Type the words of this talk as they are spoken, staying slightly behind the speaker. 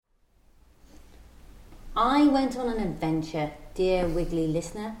I went on an adventure, dear Wiggly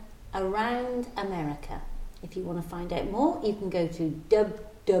listener, around America. If you want to find out more, you can go to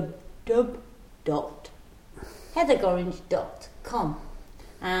www.heathergorringe.com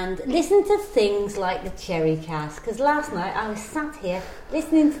and listen to things like the Cherry Cast, because last night I was sat here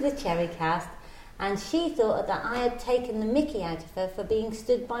listening to the Cherry Cast and she thought that I had taken the mickey out of her for being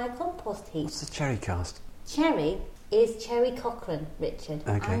stood by a compost heap. What's the Cherry Cast? Cherry is Cherry Cochran, Richard.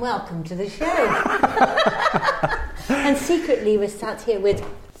 Okay. And welcome to the show. And secretly we're sat here with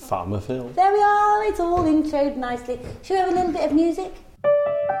Farmer Phil. There we are, it's all introed nicely. Shall we have a little bit of music?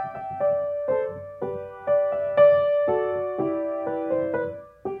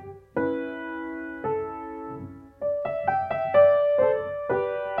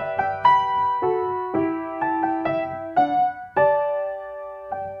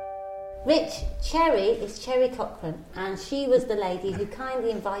 Cherry is Cherry Cochran, and she was the lady who kindly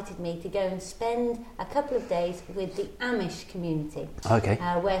invited me to go and spend a couple of days with the Amish community. Okay.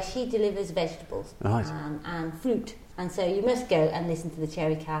 Where she delivers vegetables right. And fruit. And so you must go and listen to the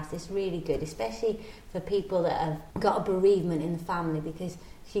Cherry Cast. It's really good, especially for people that have got a bereavement in the family, because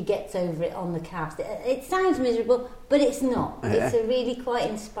she gets over it on the cast. It sounds miserable, but it's not. Yeah. It's a really quite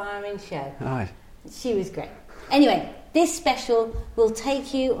inspiring show. Right. She was great. Anyway, this special will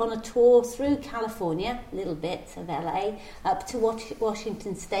take you on a tour through California, little bits of LA, up to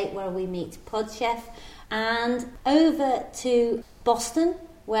Washington State, where we meet Podchef, and over to Boston,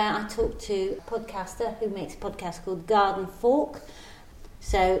 where I talk to a podcaster who makes a podcast called Garden Fork.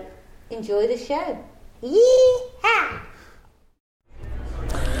 So enjoy the show. Yee-haw!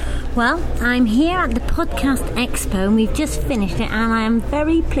 Well, I'm here at the Podcast Expo and we've just finished it, and I am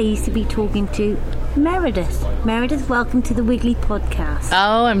very pleased to be talking to Meredith. Meredith, welcome to the Wiggly Podcast.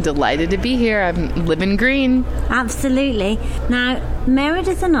 Oh, I'm delighted to be here. I'm living green. Absolutely. Now,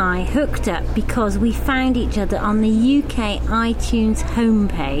 Meredith and I hooked up because we found each other on the UK iTunes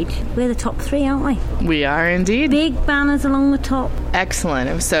homepage. We're the top 3, aren't we? We are indeed. Big banners along the top. Excellent.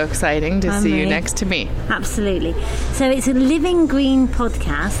 It was so exciting to see you next to me. Absolutely. So it's a Living Green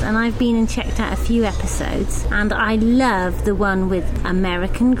podcast, and I've been and checked out a few episodes, and I love the one with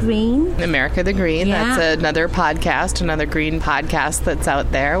American Green. America the Green. Yeah. That's another podcast, another green podcast that's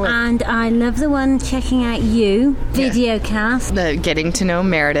out there. And I love the one checking out you, Videocast. The Getting to Know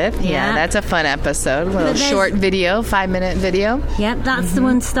Meredith. Yeah, that's a fun episode. A little short video, 5-minute video. Yep, that's the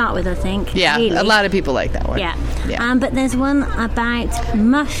one to start with, I think. Yeah, really. A lot of people like that one. Yeah. But there's one about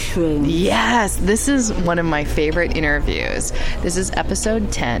mushrooms. Yes, this is one of my favorite interviews. This is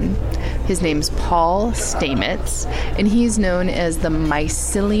episode 10. His name's Paul Stamets, and he's known as the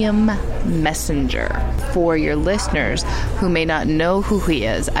Mycelium Messenger. For your listeners who may not know who he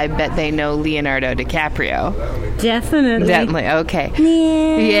is, I bet they know Leonardo DiCaprio. Definitely. Okay.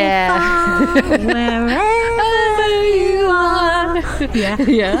 Yeah. Wherever you are. Yeah.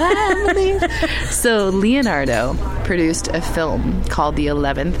 So Leonardo produced a film called The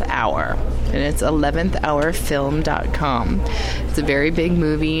 11th Hour, and it's 11thhourfilm.com. It's a very big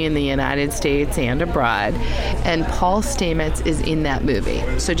movie in the United States and abroad, and Paul Stamets is in that movie.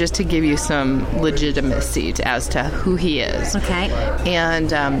 So just to give you some legitimacy as to who he is. Okay.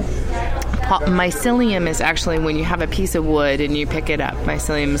 And mycelium is actually when you have a piece of wood and you pick it up.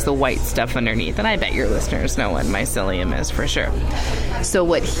 Mycelium is the white stuff underneath, and I bet your listeners know what mycelium is for sure. So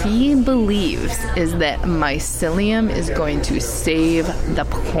what he believes is that mycelium is going to save the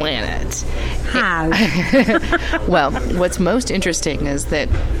planet. How? Well, what's most interesting is that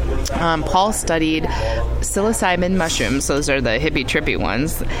Paul studied psilocybin mushrooms, those are the hippie-trippy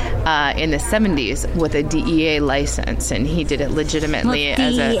ones, in the 70s with a DEA license, and he did it legitimately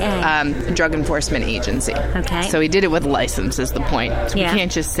as a drug enforcement agency. Okay. So he did it with a license is the point. So we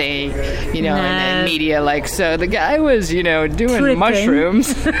can't just say, in the media, like, so the guy was, doing tripping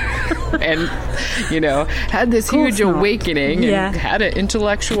mushrooms and, had this huge awakening and had an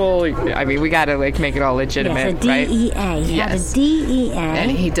intellectual, we got to, make it all legitimate, right? DEA. He had a DEA.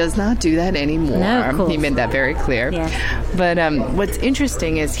 And he does not do that anymore. No, of course. He made that very clear. Yeah. But what's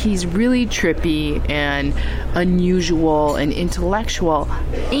interesting is he's really trippy and unusual and intellectual,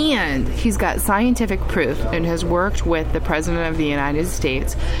 and he's got scientific proof and has worked with the President of the United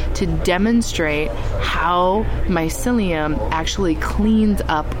States to demonstrate how mycelium actually cleans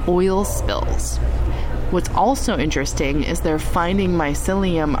up oil spills. What's also interesting is they're finding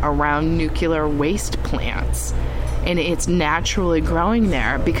mycelium around nuclear waste plants. And it's naturally growing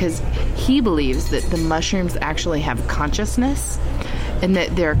there because he believes that the mushrooms actually have consciousness and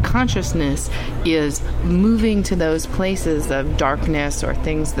that their consciousness is moving to those places of darkness or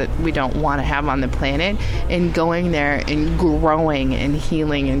things that we don't want to have on the planet, and going there and growing and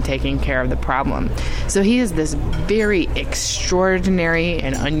healing and taking care of the problem. So he is this very extraordinary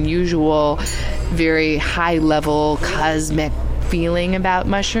and unusual, very high-level cosmic feeling about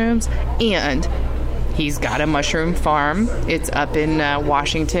mushrooms, and he's got a mushroom farm. It's up in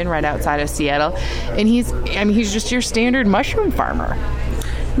Washington, right outside of Seattle, and he's just your standard mushroom farmer.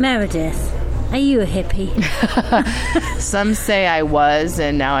 Meredith, are you a hippie? Some say I was,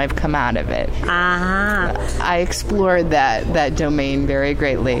 and now I've come out of it. I explored that domain very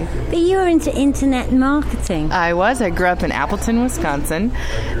greatly. But you're into internet marketing. I was. I grew up in Appleton, Wisconsin,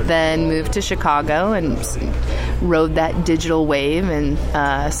 then moved to Chicago and rode that digital wave and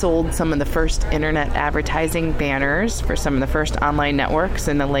sold some of the first internet advertising banners for some of the first online networks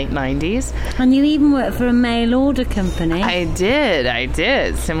in the late 90s. And you even worked for a mail order company. I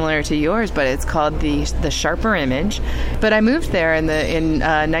did, similar to yours, but it's called the Sharper Image. But I moved there in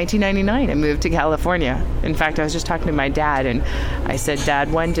 1999. I moved to California. In fact, I was just talking to my dad, and I said,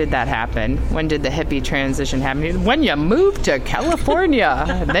 Dad, when did that happen? When did the hippie transition happen? When you moved to California.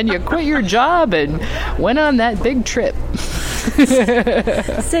 And then you quit your job and went on that big trip.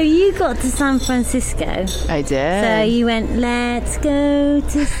 So you got to San Francisco. I did. So you went, let's go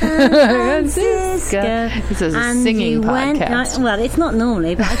to San Francisco. This is a singing podcast. Well, it's not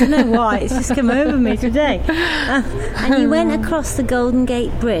normally, but I don't know why. It's just come over me today. And you went across the Golden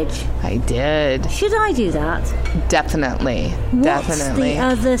Gate Bridge. I did. Should I do that? Definitely. What's the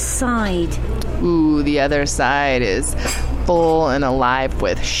other side? Ooh, the other side is full and alive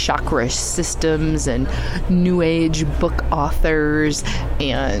with chakra systems and New Age book authors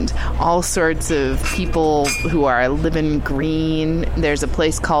and all sorts of people who are living green. There's a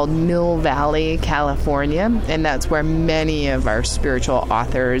place called Mill Valley, California, and that's where many of our spiritual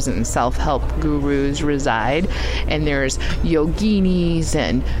authors and self-help gurus reside. And there's yoginis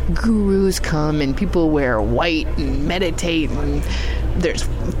and gurus come, and people wear white and meditate, and there's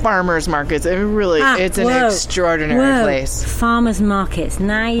farmers markets. It's an extraordinary place. Farmers markets.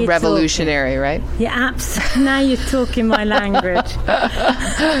 Now you're revolutionary, talking. Right? Yeah, absolutely. Now you're talking my language.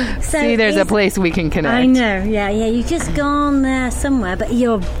 See, there's a place we can connect. I know. Yeah. You just gone there somewhere, but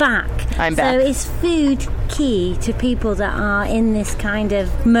you're back. I'm back. So is food key to people that are in this kind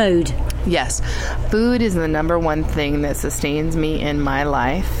of mode? Yes. Food is the number one thing that sustains me in my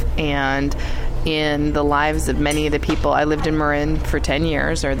life, and in the lives of many of the people. I lived in Marin for 10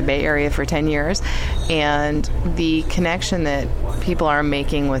 years, or the Bay Area for 10 years, and the connection that people are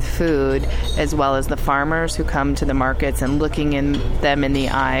making with food, as well as the farmers who come to the markets and looking them in the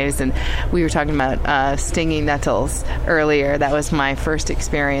eyes. And we were talking about stinging nettles earlier. That was my first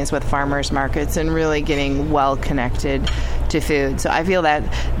experience with farmers markets and really getting well connected to food. So I feel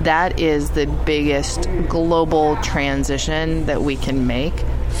that is the biggest global transition that we can make.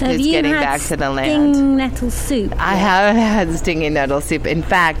 So is getting back to the land. Stinging nettle soup? I have had stinging nettle soup. In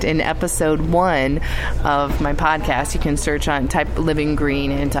fact, in episode 1 of my podcast, you can search on, type Living Green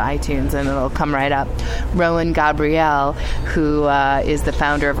into iTunes, and it'll come right up. Rowan Gabrielle, who is the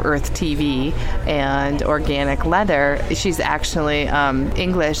founder of Earth TV and Organic Leather, she's actually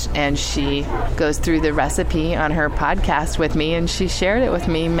English, and she goes through the recipe on her podcast with me, and she shared it with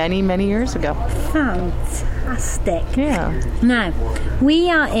me many, many years ago. Fantastic. Yeah. Now, we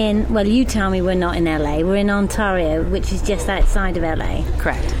are in, well, you tell me we're not in LA. We're in Ontario, which is just outside of LA.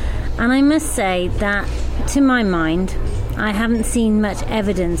 Correct. And I must say that, to my mind, I haven't seen much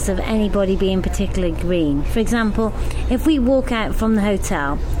evidence of anybody being particularly green. For example, if we walk out from the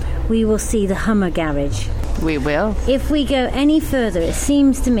hotel, we will see the Hummer garage. We will. If we go any further, it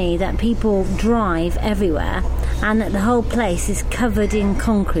seems to me that people drive everywhere and that the whole place is covered in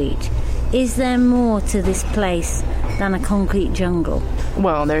concrete. Is there more to this place than a concrete jungle?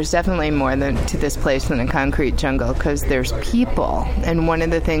 Well, there's definitely more to this place than a concrete jungle, because there's people. And one of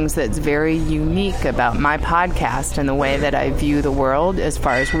the things that's very unique about my podcast and the way that I view the world as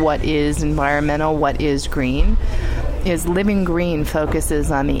far as what is environmental, what is green, is Living Green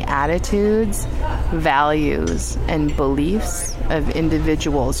focuses on the attitudes, values, and beliefs of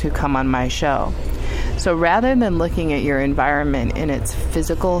individuals who come on my show. So rather than looking at your environment in its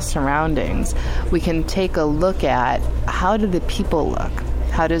physical surroundings, we can take a look at how do the people look?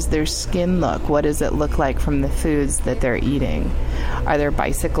 How does their skin look? What does it look like from the foods that they're eating? Are there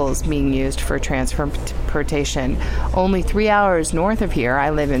bicycles being used for transportation? Only 3 hours north of here,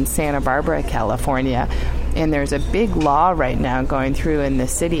 I live in Santa Barbara, California. And there's a big law right now going through in the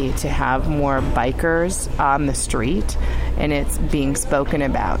city to have more bikers on the street, and it's being spoken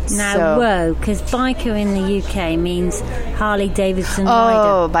about. Now, whoa, because biker in the UK means Harley Davidson rider.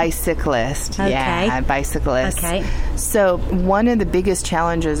 Oh, bicyclist. Okay. Yeah, bicyclist. Okay. So one of the biggest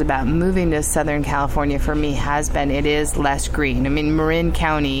challenges about moving to Southern California for me has been it is less green. I mean, Marin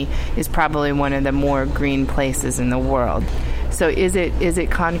County is probably one of the more green places in the world. So is it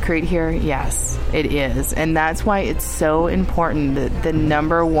concrete here? Yes, it is. And that's why it's so important that the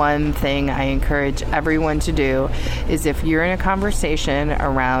number one thing I encourage everyone to do is if you're in a conversation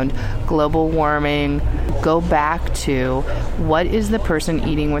around global warming, go back to what is the person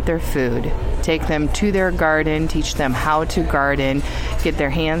eating with their food. Take them to their garden, teach them how to garden, get their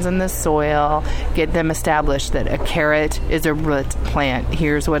hands in the soil, get them established that a carrot is a root plant.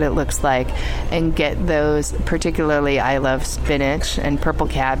 Here's what it looks like. And get those, particularly I love spinach and purple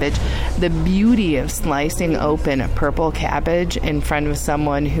cabbage. The beauty of slicing open a purple cabbage in front of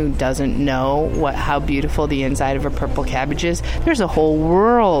someone who doesn't know how beautiful the inside of a purple cabbage is, there's a whole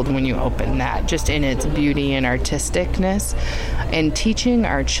world when you open that, just in its beauty and artisticness. And teaching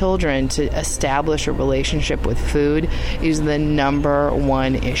our children to establish a relationship with food is the number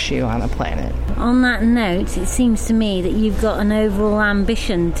one issue on the planet. On that note, it seems to me that you've got an overall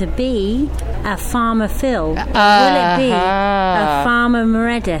ambition to be a Farmer Phil. Will it be a Farmer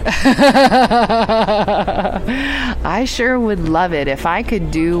Meredith? I sure would love it. If I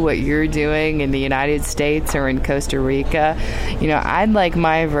could do what you're doing in the United States or in Costa Rica, I'd like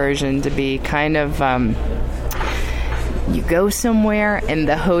my version to be kind of... you go somewhere and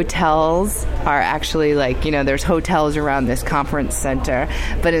the hotels are actually there's hotels around this conference center,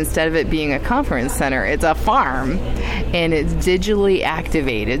 but instead of it being a conference center, it's a farm and it's digitally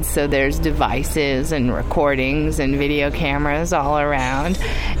activated. So there's devices and recordings and video cameras all around.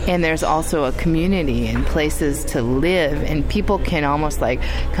 And there's also a community and places to live, and people can almost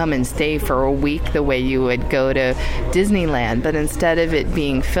come and stay for a week the way you would go to Disneyland, but instead of it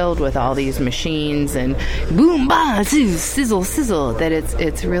being filled with all these machines and boom, bah, sizzle, sizzle, that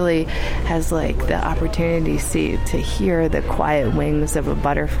it's really has the opportunity to hear the quiet wings of a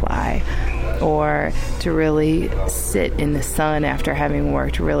butterfly, or to really sit in the sun after having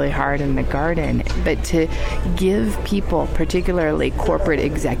worked really hard in the garden, but to give people, particularly corporate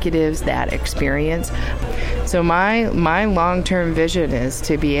executives, that experience. So my long-term vision is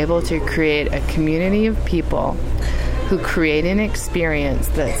to be able to create a community of people who create an experience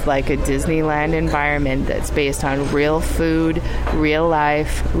that's like a Disneyland environment that's based on real food, real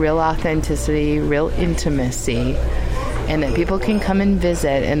life, real authenticity, real intimacy, and that people can come and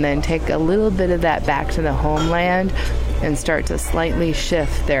visit and then take a little bit of that back to the homeland and start to slightly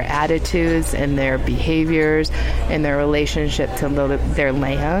shift their attitudes and their behaviors and their relationship to their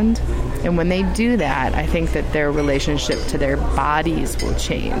land. And when they do that, I think that their relationship to their bodies will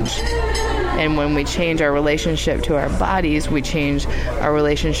change. And when we change our relationship to our bodies, we change our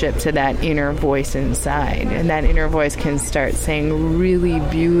relationship to that inner voice inside. And that inner voice can start saying really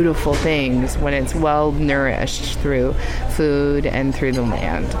beautiful things when it's well nourished through food and through the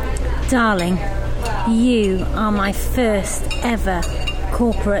land. Darling, you are my first ever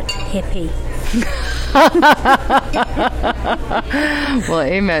corporate hippie. Well,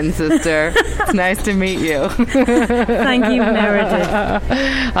 amen, sister. It's nice to meet you. Thank you,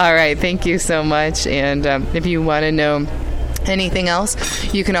 Meredith. All right, thank you so much. And if you want to know anything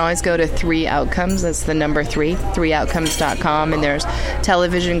else, you can always go to 3 Outcomes. That's the number 3outcomes.com, and there's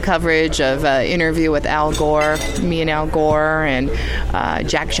television coverage of interview with Al Gore, me and Al Gore, and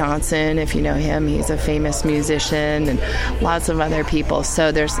Jack Johnson, if you know him. He's a famous musician, and lots of other people.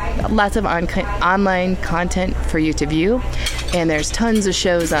 So there's lots of online content for you to view, and there's tons of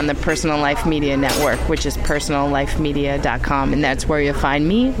shows on the Personal Life Media Network, which is personallifemedia.com, and that's where you'll find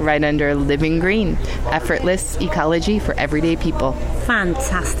me, right under Living Green, effortless ecology for everyday people.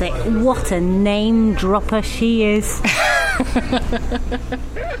 Fantastic. What a name dropper she is.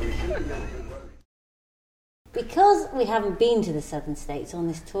 Because we haven't been to the southern states on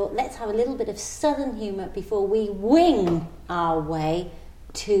this tour, let's have a little bit of southern humour before we wing our way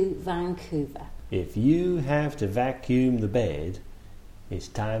to Vancouver. If you have to vacuum the bed, it's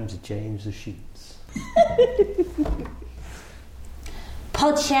time to change the sheets.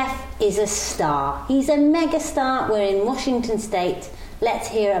 Podchef is a star. He's a mega star. We're in Washington State. Let's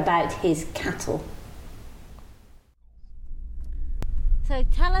hear about his cattle. So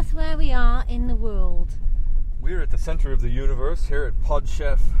tell us where we are in the world. We're at the centre of the universe here at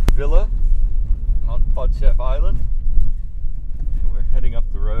Podchef Villa on Podchef Island. And we're heading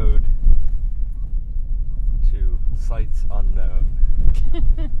up the road to sights unknown.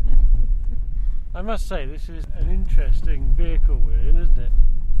 I must say, this is an interesting vehicle we're in, isn't it?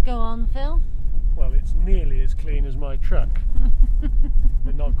 Go on, Phil. Well, it's nearly as clean as my truck,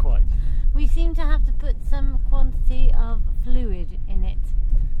 but not quite. We seem to have to put some quantity of fluid in it.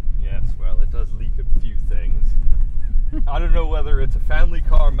 Yes, well, it does leak a few things. I don't know whether it's a family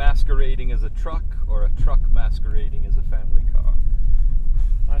car masquerading as a truck or a truck masquerading as a family car.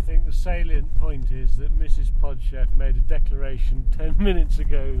 I think the salient point is that Mrs. Podchef made a declaration 10 minutes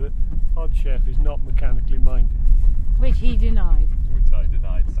ago that Podchef is not mechanically minded. Which he denied. Which I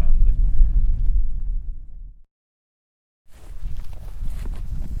denied soundly.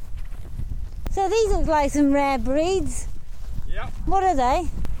 So these look like some rare breeds. Yep. What are they?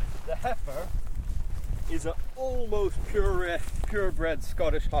 The heifer is an almost purebred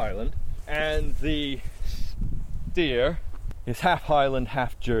Scottish Highland, and the steer is half Highland,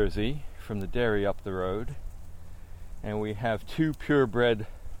 half Jersey from the dairy up the road, and we have 2 purebred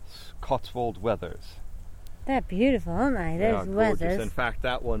Cotswold Wethers. They're beautiful, aren't they? They Those are gorgeous. Wethers. In fact,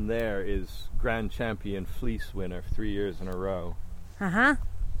 that one there is Grand Champion Fleece winner 3 years in a row. Uh-huh.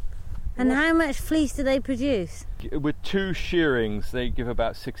 And how much fleece do they produce? With 2 shearings, they give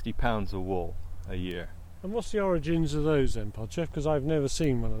about 60 pounds of wool a year. And what's the origins of those then, Podchef? Because I've never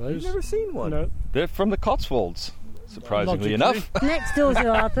seen one of those. You've never seen one? No. They're from the Cotswolds, surprisingly Logically. enough. Next door to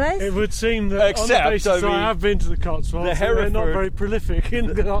our place. It would seem that Except, on the basis I mean, I have been to the Cotswolds, the they're not Hereford- very prolific in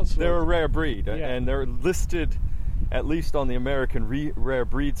the Cotswolds. They're a rare breed, Yeah. and they're listed, at least on the American Rare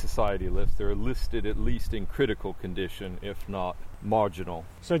Breed Society list, they're listed at least in critical condition, if not marginal.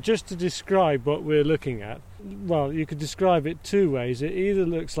 So just to describe what we're looking at, well, you could describe it 2 ways. It either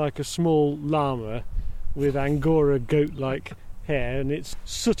looks like a small llama with Angora goat-like hair, and it's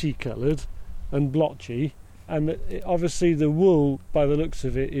sooty coloured and blotchy, and obviously the wool, by the looks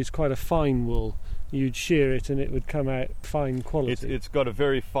of it, is quite a fine wool. You'd shear it and it would come out fine quality. It's got a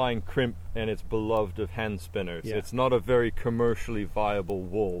very fine crimp, and it's beloved of hand spinners. Yeah. It's not a very commercially viable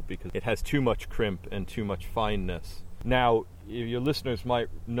wool because it has too much crimp and too much fineness. Now, your listeners might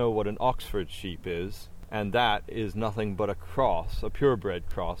know what an Oxford sheep is, and that is nothing but a cross, a purebred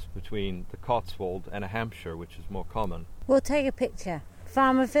cross between the Cotswold and a Hampshire, which is more common. We'll take a picture.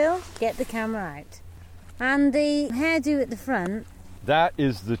 Farmer Phil, get the camera out. And the hairdo at the front. That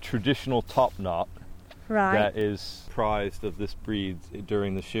is the traditional top knot Right. that is prized of this breed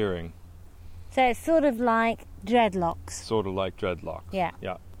during the shearing. So it's sort of like dreadlocks. Sort of like dreadlocks. Yeah.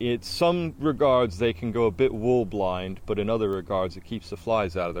 Yeah. In some regards, they can go a bit wool blind, but in other regards, it keeps the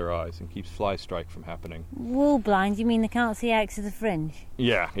flies out of their eyes and keeps fly strike from happening. Wool blind, you mean they can't see out of the fringe?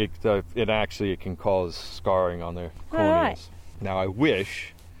 Yeah, it can cause scarring on their corneas. All right. Now, I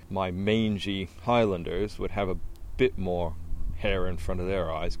wish my mangy Highlanders would have a bit more hair in front of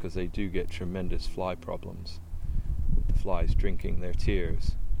their eyes, because they do get tremendous fly problems with the flies drinking their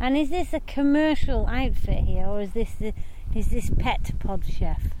tears. And is this a commercial outfit here, or is this pet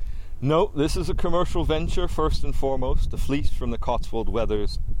Podchef? No, this is a commercial venture first and foremost. The fleece from the Cotswold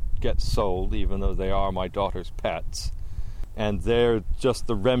Wethers gets sold, even though they are my daughter's pets. And they're just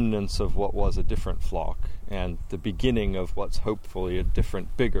the remnants of what was a different flock, and the beginning of what's hopefully a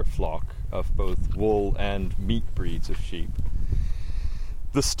different, bigger flock of both wool and meat breeds of sheep.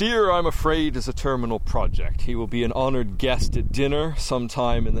 The steer, I'm afraid, is a terminal project. He will be an honoured guest at dinner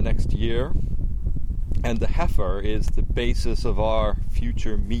sometime in the next year. And the heifer is the basis of our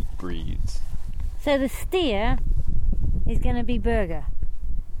future meat breeds. So the steer is going to be burger.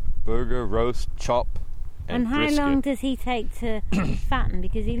 Burger, roast, chop, and how brisket. long does he take to fatten?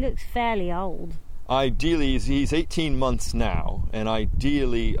 Because he looks fairly old. Ideally, he's 18 months now, and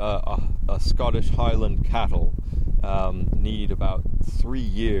ideally a Scottish Highland cattle need about 3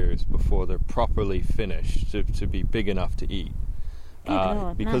 years before they're properly finished to be big enough to eat. Good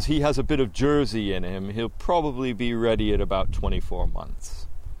Lord, Because no. he has a bit of Jersey in him, he'll probably be ready at about 24 months.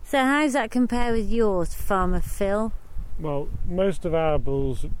 So how does that compare with yours, Farmer Phil? Well, most of our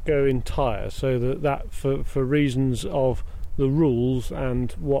bulls go entire, so that for reasons of the rules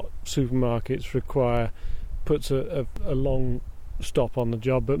and what supermarkets require puts a long stop on the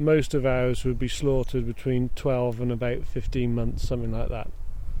job, but most of ours would be slaughtered between 12 and about 15 months, something like that.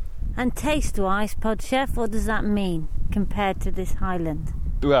 And taste-wise, Podchef, what does that mean compared to this Highland?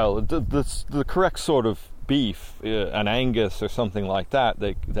 Well, the correct sort of beef, an Angus or something like that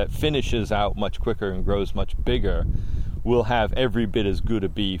finishes out much quicker and grows much bigger, will have every bit as good a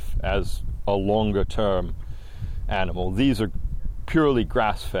beef as a longer term animal. These are purely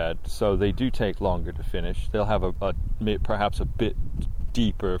grass-fed, so they do take longer to finish. They'll have perhaps a bit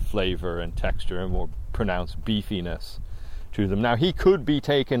deeper flavor and texture and more pronounced beefiness to them. Now, he could be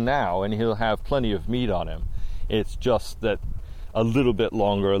taken now and he'll have plenty of meat on him. It's just that a little bit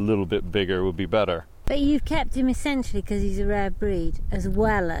longer, a little bit bigger would be better. But you've kept him essentially because he's a rare breed, as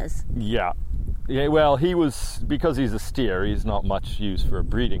well as... Yeah, well, because he's a steer, he's not much use for a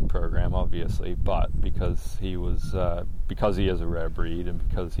breeding program, obviously, but because he is a rare breed and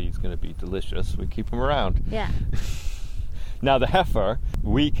because he's going to be delicious, we keep him around. Yeah. Now, the heifer,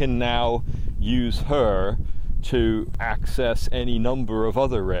 we can now use her to access any number of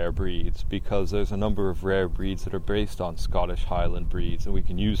other rare breeds, because there's a number of rare breeds that are based on Scottish Highland breeds, and we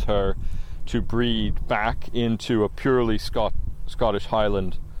can use her to breed back into a purely Scottish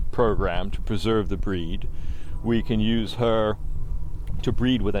Highland program to preserve the breed. We can use her to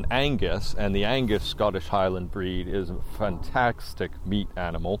breed with an Angus, and the Angus Scottish Highland breed is a fantastic meat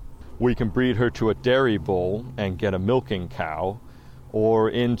animal. We can breed her to a dairy bull and get a milking cow, or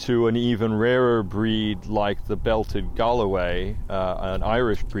into an even rarer breed like the Belted Galloway, an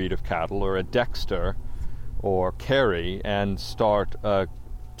Irish breed of cattle, or a Dexter or Kerry, and start a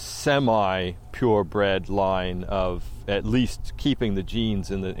semi-purebred line of at least keeping the genes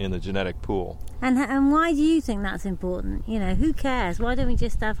in the genetic pool. And why do you think that's important? You know, who cares? Why don't we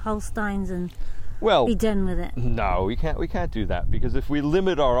just have Holsteins and be done with it? No, we can't do that, because if we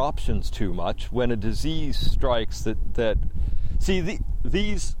limit our options too much, when a disease strikes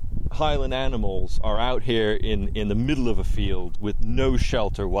these Highland animals are out here in the middle of a field with no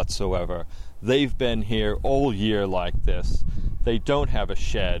shelter whatsoever. They've been here all year like this. They don't have a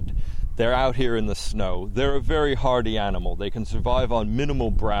shed. They're out here in the snow. They're a very hardy animal. They can survive on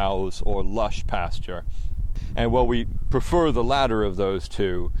minimal browse or lush pasture. And while we prefer the latter of those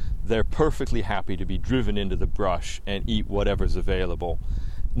two, they're perfectly happy to be driven into the brush and eat whatever's available.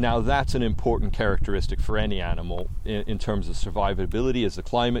 Now, that's an important characteristic for any animal in terms of survivability as the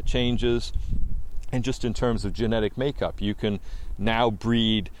climate changes, and just in terms of genetic makeup. You can now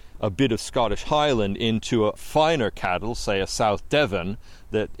breed a bit of Scottish Highland into a finer cattle, say a South Devon,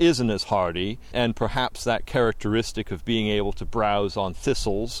 that isn't as hardy, and perhaps that characteristic of being able to browse on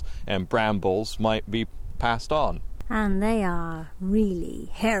thistles and brambles might be passed on. And they are really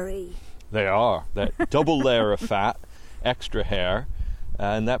hairy. They are. That double layer of fat, extra hair,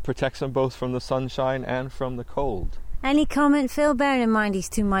 and that protects them both from the sunshine and from the cold. Any comment, Phil? Bearing in mind he's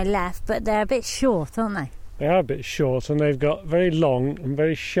to my left, but they're a bit short, aren't they? They are a bit short, and they've got very long and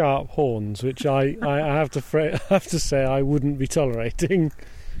very sharp horns, which I have to say I wouldn't be tolerating.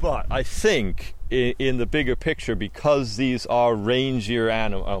 But I think in the bigger picture, because these are rangier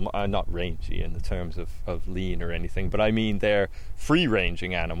animals, not rangy in the terms of lean or anything, but I mean they're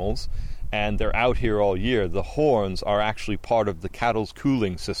free-ranging animals, and they're out here all year, the horns are actually part of the cattle's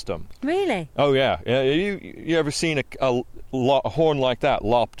cooling system. Really? Oh, yeah. You ever seen a horn like that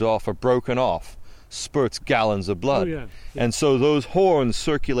lopped off or broken off? Spurts gallons of blood. Oh, yeah. And so those horns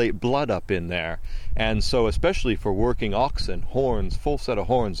circulate blood up in there. And so especially for working oxen, full set of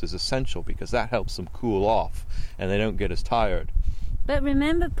horns is essential, because that helps them cool off and they don't get as tired. But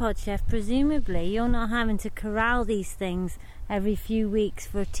remember, Podchef, presumably you're not having to corral these things every few weeks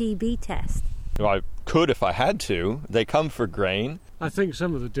for a TB test. Well, I could if I had to. They come for grain. I think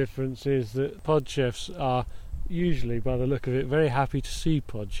some of the difference is that Podchefs are usually, by the look of it, very happy to see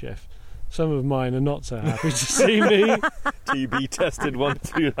Podchef. Some of mine are not so happy to see me. TB tested 1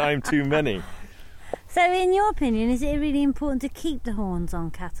 time too many. So in your opinion, is it really important to keep the horns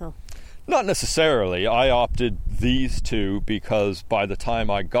on cattle? Not necessarily. I opted these two because by the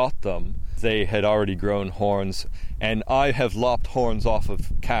time I got them, they had already grown horns, and I have lopped horns off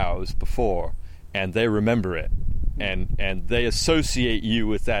of cows before, and they remember it, and they associate you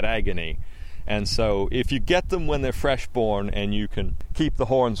with that agony. And so if you get them when they're fresh born and you can keep the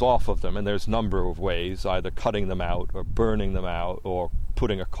horns off of them, and there's a number of ways, either cutting them out or burning them out or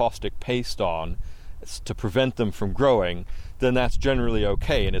putting a caustic paste on to prevent them from growing, then that's generally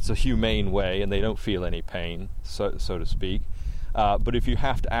okay, and it's a humane way and they don't feel any pain, so to speak. But if you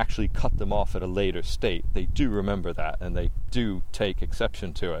have to actually cut them off at a later state, they do remember that and they do take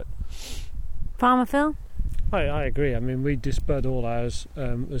exception to it. Farmer Phil? I agree. I mean, we disbud all ours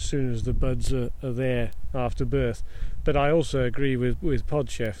as soon as the buds are there after birth. But I also agree with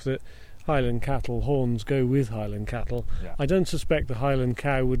Podchef that Highland cattle, horns go with Highland cattle. Yeah. I don't suspect the Highland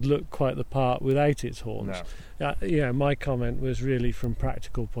cow would look quite the part without its horns. No. My comment was really from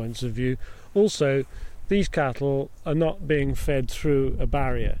practical points of view. Also, these cattle are not being fed through a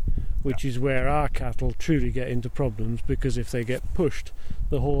barrier, which is where our cattle truly get into problems, because if they get pushed,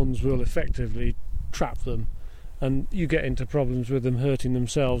 the horns will effectively trap them, and you get into problems with them hurting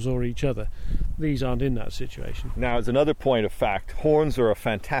themselves or each other. These aren't in that situation. Now, as another point of fact, horns are a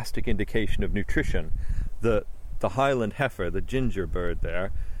fantastic indication of nutrition. The Highland heifer, the ginger bird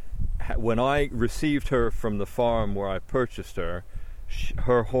there, when I received her from the farm where I purchased her,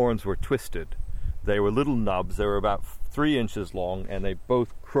 her horns were twisted. They were little nubs. They were about 3 inches long, and they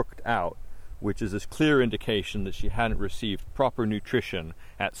both crooked out, which is a clear indication that she hadn't received proper nutrition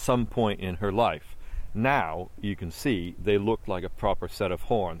at some point in her life. Now, you can see, they look like a proper set of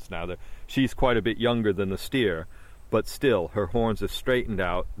horns. Now, she's quite a bit younger than the steer, but still, her horns are straightened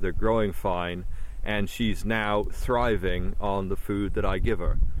out, they're growing fine, and she's now thriving on the food that I give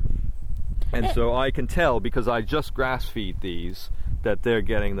her. And so I can tell, because I just grass feed these, that they're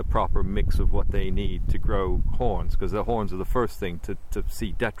getting the proper mix of what they need to grow horns, because the horns are the first thing to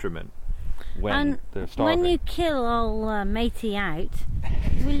see detriment when they're starving. When you kill old matey out,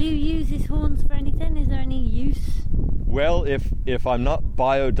 will you use his horns for anything? Is there any use? Well, if I'm not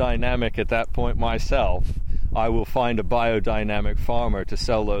biodynamic at that point myself, I will find a biodynamic farmer to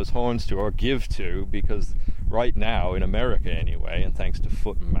sell those horns to or give to, because right now, in America anyway, and thanks to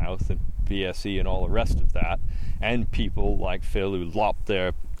foot and mouth and BSE and all the rest of that, and people like Phil who lop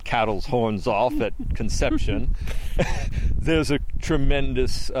their cattle's horns off at conception, there's a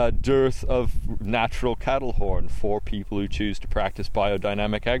tremendous dearth of natural cattle horn for people who choose to practice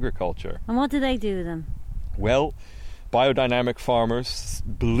biodynamic agriculture. And what do they do with them? Well, biodynamic farmers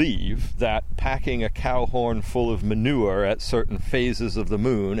believe that packing a cow horn full of manure at certain phases of the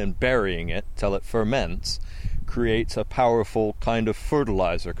moon and burying it till it ferments creates a powerful kind of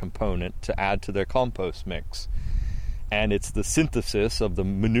fertilizer component to add to their compost mix. And it's the synthesis of the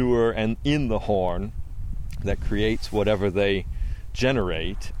manure and in the horn that creates whatever they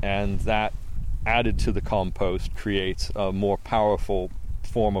generate, and that added to the compost creates a more powerful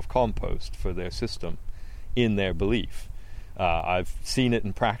form of compost for their system, in their belief. I've seen it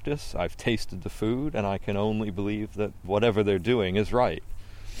in practice, I've tasted the food, and I can only believe that whatever they're doing is right.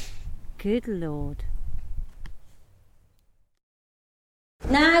 Good Lord.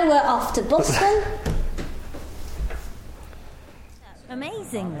 Now we're off to Boston.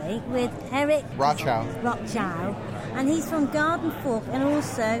 Amazingly, with Eric Rochow, and he's from Garden Fork and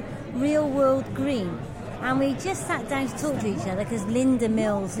also Real World Green. And we just sat down to talk to each other because Linda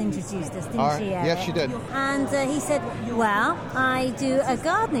Mills introduced us, didn't she, Eric? Yes, she did. And he said, well, I do a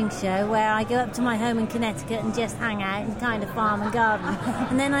gardening show where I go up to my home in Connecticut and just hang out and kind of farm and garden.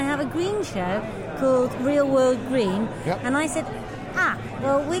 And then I have a green show called Real World Green. Yep. And I said,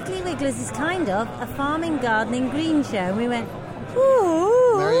 well, Wiggly Wigglers is kind of a farming, gardening, green show. And we went,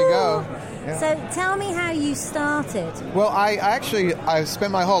 ooh. There you go. Yeah. So tell me how you started. Well, I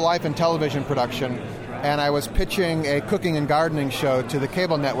spent my whole life in television production, and I was pitching a cooking and gardening show to the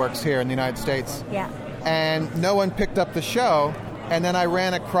cable networks here in the United States. Yeah. And no one picked up the show, and then I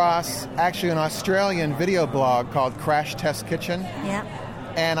ran across actually an Australian video blog called Crash Test Kitchen. Yeah.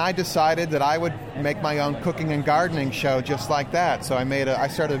 And I decided that I would make my own cooking and gardening show just like that. So I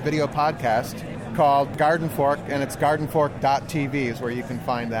started a video podcast called Garden Fork, and it's gardenfork.tv is where you can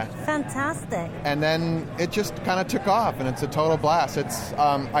find that. Fantastic. And then it just kind of took off, and it's a total blast. It's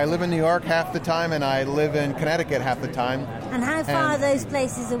I live in New York half the time, and I live in Connecticut half the time. And how far are those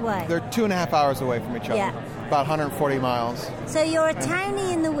places away? They're 2.5 hours away from each other. Yeah. About 140 miles. So you're a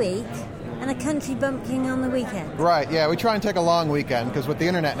townie in the week and a country bumpkin on the weekend? Right, yeah. We try and take a long weekend, because with the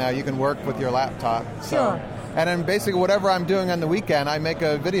internet now, you can work with your laptop. So. Sure. And then basically whatever I'm doing on the weekend, I make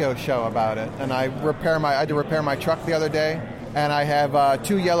a video show about it. And I had to repair my truck the other day. And I have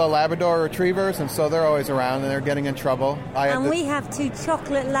 2 yellow Labrador retrievers, and so they're always around, and they're getting in trouble. We have 2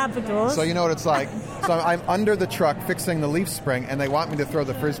 chocolate Labradors. So you know what it's like. So I'm under the truck fixing the leaf spring, and they want me to throw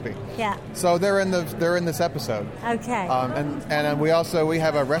the Frisbee. Yeah. So they're in this episode. Okay. And we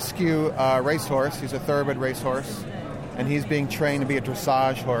have a rescue racehorse. He's a thoroughbred racehorse. And he's being trained to be a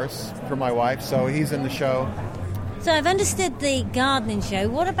dressage horse for my wife, so he's in the show. So I've understood the gardening show.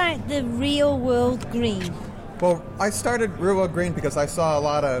 What about the Real World Green? Well, I started Real World Green because I saw a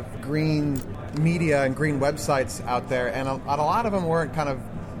lot of green media and green websites out there, and a lot of them weren't kind of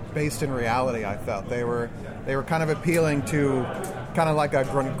based in reality, I felt. They were kind of appealing to kind of like a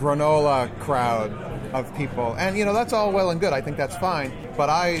granola crowd of people. And, that's all well and good. I think that's fine. But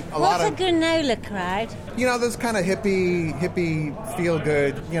What's a granola crowd? This kind of hippie,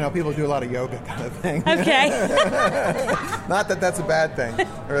 feel-good, people do a lot of yoga kind of thing. Okay. Not that that's a bad thing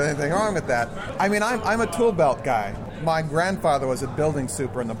or anything wrong with that. I mean, I'm a tool belt guy. My grandfather was a building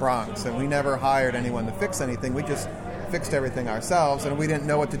super in the Bronx, and we never hired anyone to fix anything. We just fixed everything ourselves, and we didn't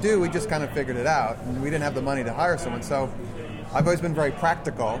know what to do. We just kind of figured it out, and we didn't have the money to hire someone. So I've always been very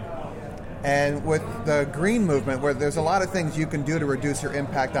practical. And with the green movement, where there's a lot of things you can do to reduce your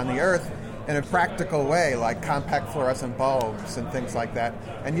impact on the earth in a practical way, like compact fluorescent bulbs and things like that.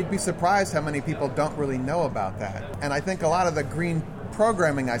 And you'd be surprised how many people don't really know about that. And I think a lot of the green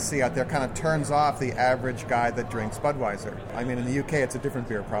programming I see out there kind of turns off the average guy that drinks Budweiser. I mean, in the UK, it's a different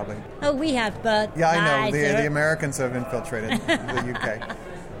beer, probably. Oh, we have Budweiser. Yeah, I know. The Americans have infiltrated the UK.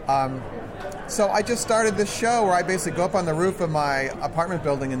 So I just started this show where I basically go up on the roof of my apartment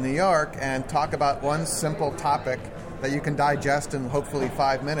building in New York and talk about one simple topic that you can digest in hopefully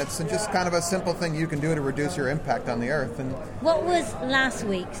 5 minutes, and just kind of a simple thing you can do to reduce your impact on the earth. And what was last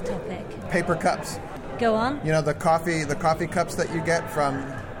week's topic? Paper cups. Go on. You know, the coffee cups that you get from,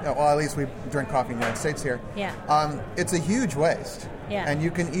 well, at least we drink coffee in the United States here. Yeah. It's a huge waste. Yeah. And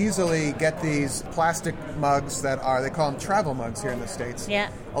you can easily get these plastic mugs that they call them travel mugs here in the States. Yeah.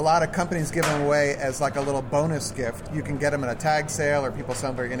 A lot of companies give them away as like a little bonus gift. You can get them at a tag sale, or people sell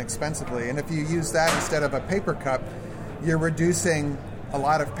them very inexpensively. And if you use that instead of a paper cup, you're reducing a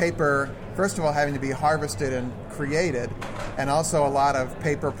lot of paper, first of all, having to be harvested and created, and also a lot of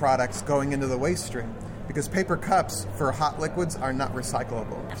paper products going into the waste stream. Because paper cups for hot liquids are not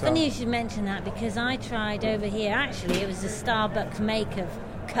recyclable. Funny you should mention that, because I tried over here, actually, it was a Starbucks make-of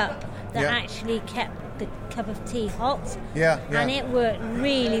cup that actually kept the cup of tea hot. Yeah. And it worked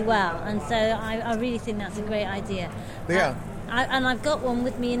really well. And so I really think that's a great idea. Yeah. And I've got one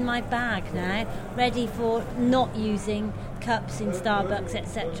with me in my bag now, ready for not using cups in Starbucks,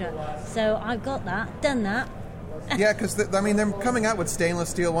 etc. So I've got that, done that. Yeah, because they're coming out with stainless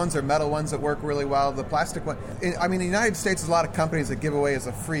steel ones or metal ones that work really well. The plastic one, in the United States, there's a lot of companies that give away as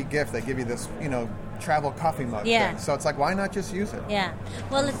a free gift. They give you this, travel coffee mug thing. So it's like, why not just use it? Yeah.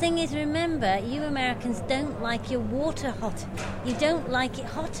 Well, the thing is, remember, you Americans don't like your water hot. You don't like it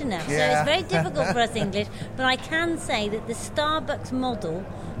hot enough. Yeah. So it's very difficult for us English. But I can say that the Starbucks model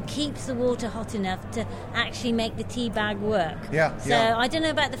keeps the water hot enough to actually make the tea bag work. Yeah. So I don't know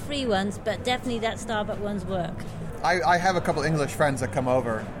about the free ones, but definitely that Starbucks ones work. I have a couple English friends that come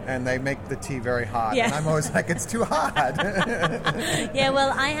over, and they make the tea very hot. Yeah. And I'm always like, it's too hot. Yeah,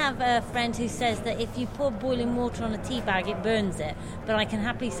 well, I have a friend who says that if you pour boiling water on a tea bag, it burns it. But I can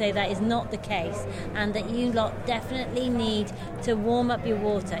happily say that is not the case, and that you lot definitely need to warm up your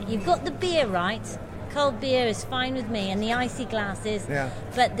water. You've got the beer right. Cold beer is fine with me, and the icy glasses. Yeah.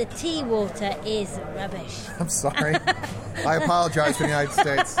 But the tea water is rubbish. I'm sorry. I apologize for the United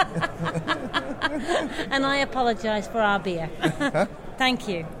States. And I apologise for our beer. Thank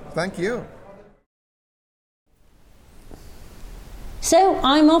you. Thank you. So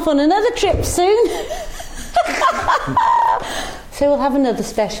I'm off on another trip soon. So we'll have another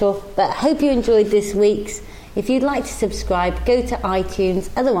special. But I hope you enjoyed this week's. If you'd like to subscribe, go to iTunes.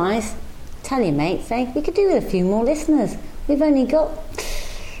 Otherwise, tell your mates, we could do with a few more listeners. We've only got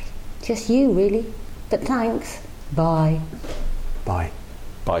just you, really. But thanks. Bye. Bye.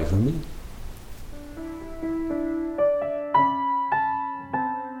 Bye for me.